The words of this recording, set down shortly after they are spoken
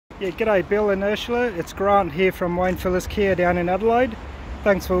Yeah, g'day Bill and Ursula. It's Grant here from Wayne Phillips Kia down in Adelaide.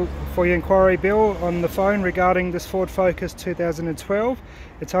 Thanks for your inquiry, Bill, on the phone regarding this Ford Focus 2012.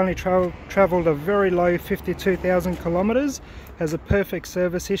 It's only travelled a very low 52,000 kilometres, has a perfect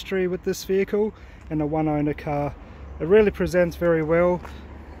service history with this vehicle, and a one-owner car. It really presents very well.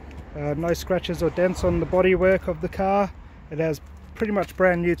 No scratches or dents on the bodywork of the car. It has pretty much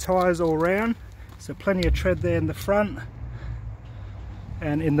brand new tyres all round, so plenty of tread there in the front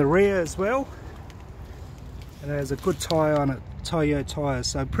and in the rear as well. It has a good tyre on it, Toyo tyres,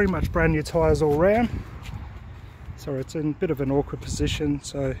 so pretty much brand new tyres all round. Sorry, it's in a bit of an awkward position,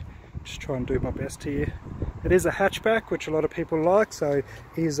 so just try and do my best here. It is a hatchback, which a lot of people like, so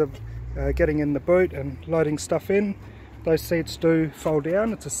ease of getting in the boot and loading stuff in. Those seats do fold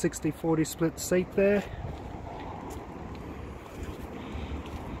down. It's a 60-40 split seat there.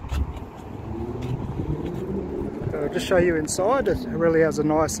 I'll just show you inside. It really has a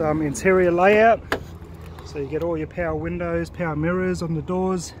nice interior layout. So you get all your power windows, power mirrors on the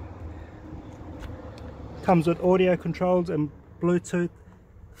doors. Comes with audio controls and Bluetooth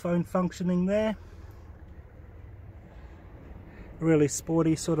phone functioning there. Really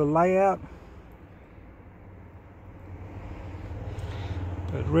sporty sort of layout.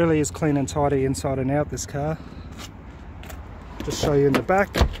 But it really is clean and tidy inside and out, this car. Just show you in the back.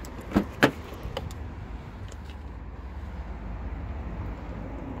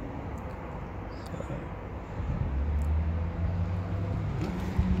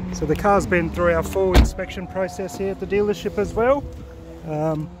 So the car's been through our full inspection process here at the dealership as well.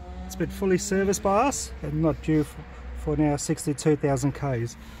 It's been fully serviced by us and not due for now 62,000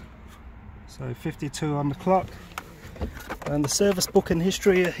 Ks. So 52 on the clock. And the service book and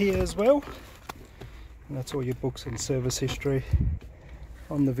history are here as well. And that's all your books and service history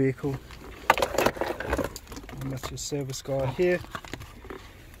on the vehicle. And that's your service guide here.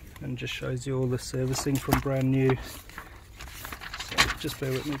 And just shows you all the servicing from brand new. Just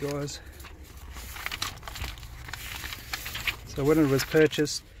bear with me, guys. So when it was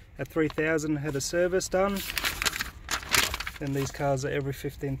purchased at 3,000, had a service done. Then these cars are every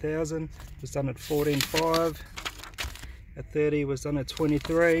 15,000. It was done at 14.5. At 30 was done at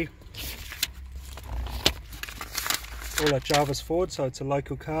 23. All at Jarvis Ford, so it's a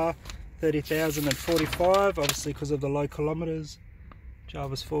local car. 30,000 at 45, obviously because of the low kilometres.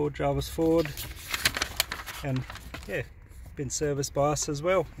 Jarvis Ford, and yeah, been serviced by us as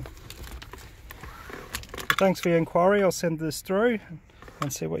well. Thanks for your inquiry. I'll send this through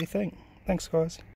and see what you think. Thanks, guys.